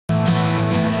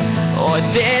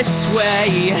this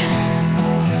way,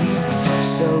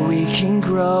 so we can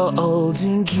grow old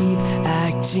and keep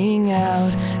acting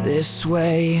out this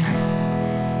way.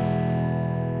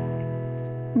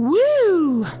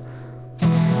 Woo!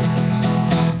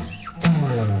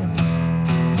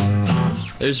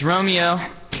 There's Romeo.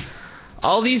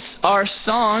 All these are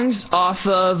songs off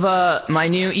of my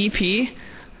new EP.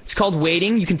 It's called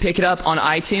Waiting. You can pick it up on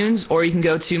iTunes, or you can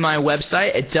go to my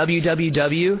website at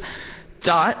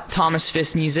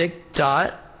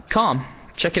www.thomasfissmusic.com.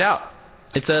 Check it out.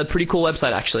 It's a pretty cool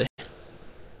website, actually.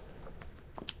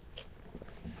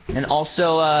 And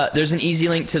also, there's an easy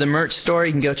link to the merch store.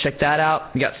 You can go check that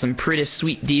out. We got some pretty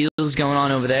sweet deals going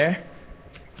on over there.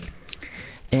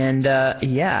 And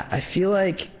yeah, I feel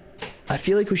like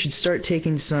we should start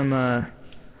taking some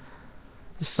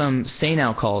Say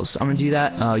Now calls. I'm gonna do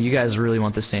that. Oh, you guys really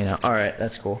want the Say Now? All right,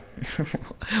 that's cool.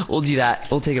 We'll do that.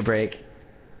 We'll take a break.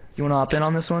 You wanna hop in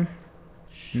on this one?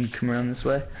 You can come around this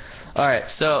way. All right,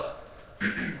 so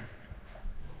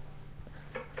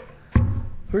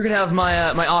we're gonna have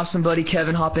my awesome buddy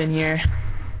Kevin hop in here,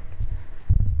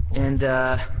 and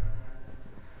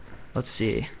let's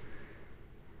see.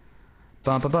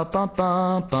 Bum bum bum bum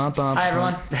bum bum bum. Hi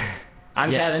everyone,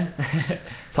 I'm Kevin.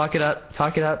 Talk it up.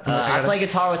 I play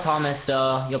guitar with Thomas,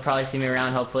 so you'll probably see me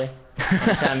around hopefully.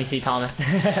 Next time you see Thomas.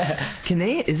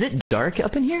 Is it dark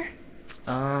up in here?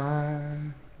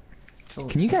 Can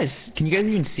you guys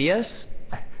even see us?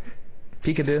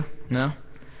 Peekaboo? No?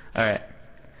 Alright.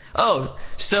 Oh,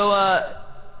 so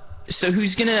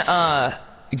who's gonna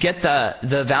get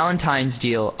the Valentine's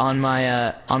deal on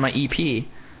my EP?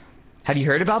 Have you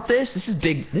heard about this? This is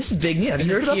big news. Have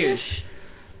you heard about this?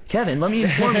 Kevin, let me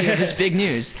inform you of this big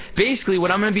news. Basically,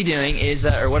 what I'm gonna be doing is,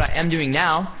 or what I am doing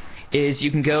now, is you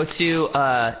can go to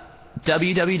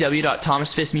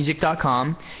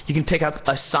www.thomasfissmusic.com. You can pick up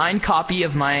a signed copy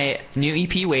of my new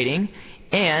EP, Waiting,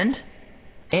 and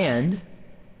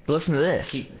listen to this.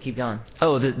 Keep going.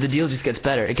 Oh, the deal just gets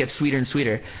better. It gets sweeter and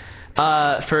sweeter.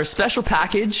 For a special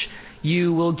package,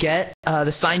 you will get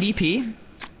the signed EP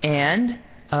and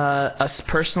a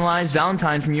personalized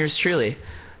Valentine from yours truly.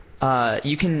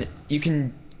 You can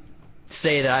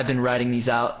say that I've been writing these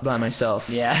out by myself.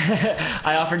 Yeah,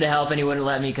 I offered to help and he wouldn't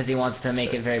let me because he wants to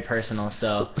make it very personal.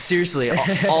 So seriously,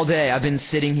 all day I've been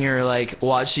sitting here like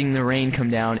watching the rain come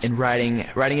down and writing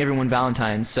everyone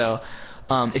Valentines. So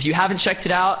if you haven't checked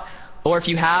it out, or if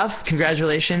you have,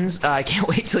 congratulations. I can't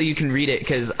wait till you can read it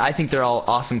because I think they're all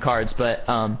awesome cards. But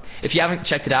if you haven't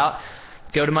checked it out,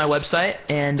 go to my website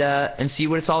and see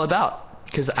what it's all about,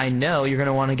 because I know you're going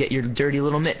to want to get your dirty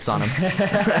little mitts on them.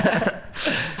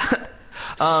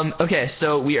 Okay,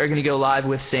 so we are going to go live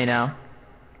with Say Now,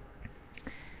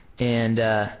 and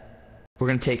we're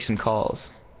going to take some calls.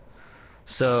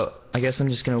 So I guess I'm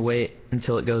just going to wait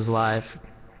until it goes live.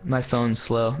 My phone's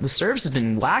slow. The service has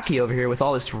been wacky over here with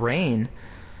all this rain.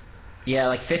 Yeah,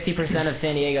 like 50% of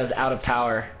San Diego's out of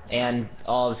power, and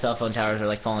all the cell phone towers are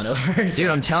like falling over. Dude,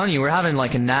 I'm telling you, we're having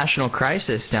like a national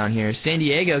crisis down here. San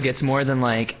Diego gets more than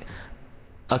like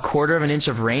a quarter of an inch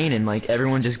of rain, and like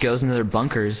everyone just goes into their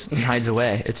bunkers and hides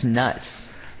away. It's nuts.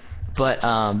 But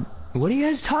what are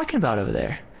you guys talking about over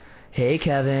there? Hey,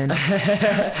 Kevin.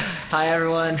 Hi,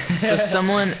 everyone. So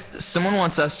someone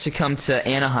wants us to come to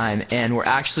Anaheim, and we're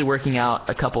actually working out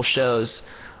a couple shows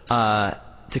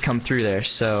to come through there.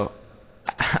 So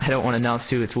I don't want to announce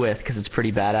who it's with because it's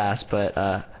pretty badass, but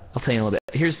I'll tell you in a little bit.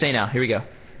 Here's Say Now. Here we go.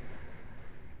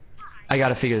 I got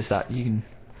to figure this out. You can...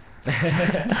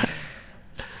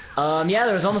 Yeah,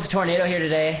 there was almost a tornado here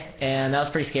today, and that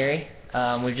was pretty scary.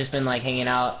 We've just been like hanging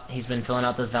out. He's been filling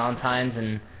out those Valentines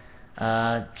and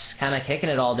just kind of kicking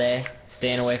it all day,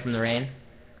 staying away from the rain.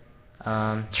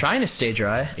 Trying to stay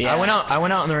dry. Yeah. I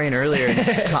went out in the rain earlier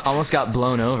and almost got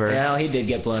blown over. Yeah, no, he did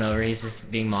get blown over. He's just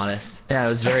being modest. Yeah,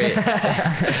 it was very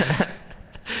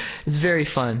it's very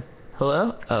fun.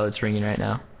 Hello? Oh, it's ringing right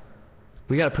now.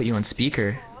 We got to put you on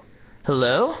speaker.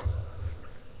 Hello?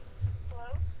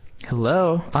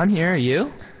 Hello? I'm here. Are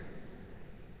you?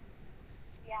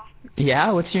 Yeah.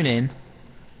 Yeah? What's your name?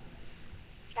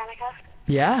 Danica.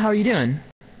 Yeah? How are you doing?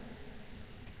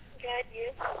 Good,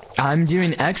 you? I'm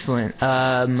doing excellent.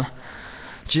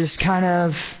 Just kind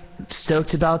of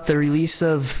stoked about the release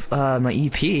of my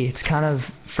EP. It's kind of,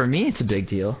 for me, it's a big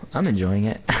deal. I'm enjoying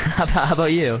it. How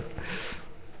about you?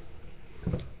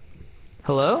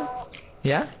 Hello?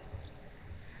 Yeah?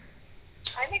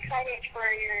 I'm excited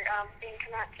for your thing to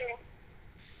come out too.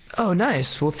 Oh, nice.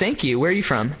 Well, thank you. Where are you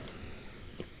from?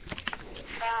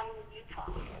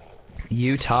 Utah.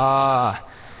 Utah.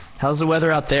 How's the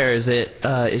weather out there? Is it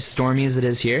as stormy as it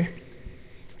is here?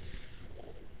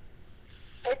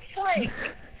 It's like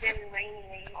been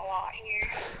raining a lot here.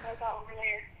 What about over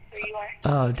there where you are?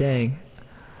 Oh, dang.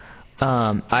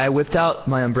 I whipped out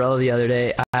my umbrella the other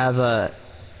day. I have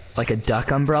like a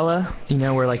duck umbrella, you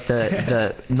know, where like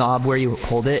the knob where you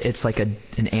hold it, it's like an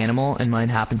animal, and mine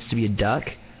happens to be a duck.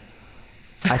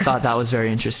 I thought that was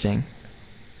very interesting.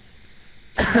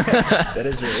 That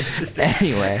is really interesting.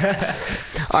 Anyway.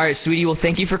 Alright, sweetie, well,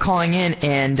 thank you for calling in,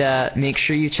 and make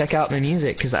sure you check out my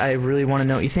music, because I really want to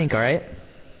know what you think, alright? Okay.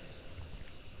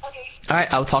 Alright,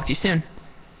 I'll talk to you soon.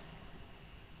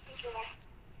 Thank you.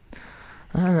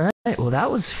 Alright, well, that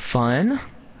was fun.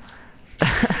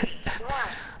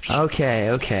 Okay.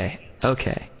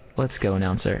 Let's go,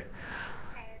 announcer.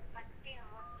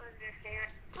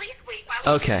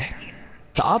 Okay.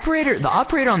 The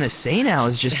operator on this Say Now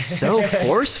is just so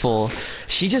forceful.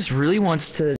 She just really wants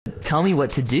to tell me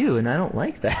what to do, and I don't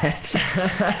like that.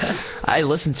 I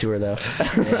listen to her, though.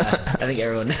 Yeah, I think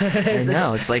everyone does. I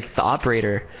know, it's like the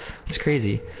operator. It's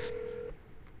crazy.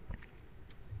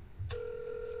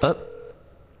 Oh.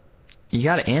 You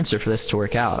gotta answer for this to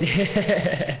work out.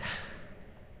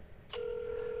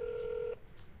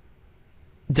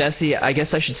 Desi, I guess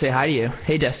I should say hi to you.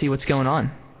 Hey, Desi, what's going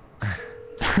on?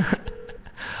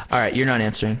 Alright, you're not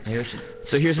answering.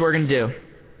 So here's what we're gonna do.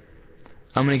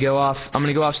 I'm gonna go off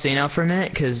Say Now for a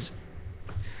minute, because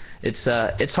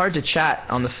it's hard to chat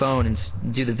on the phone and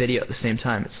do the video at the same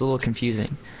time. It's a little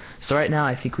confusing. So right now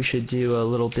I think we should do a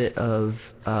little bit of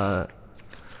what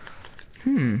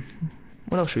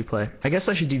else should we play? I guess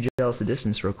I should do Jealous of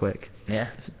Distance real quick. Yeah.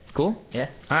 Cool? Yeah.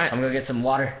 Alright. I'm gonna get some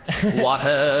water.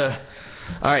 Water.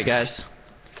 Alright, guys.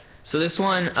 So this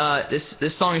one,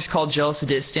 this song is called Jealous of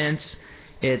Distance.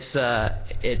 It's a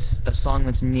song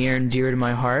that's near and dear to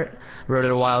my heart. Wrote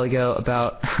it a while ago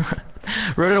about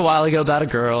a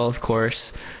girl, of course.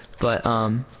 But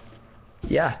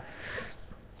yeah.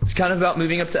 It's kind of about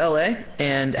moving up to LA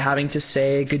and having to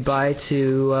say goodbye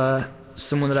to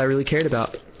someone that I really cared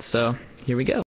about. So here we go.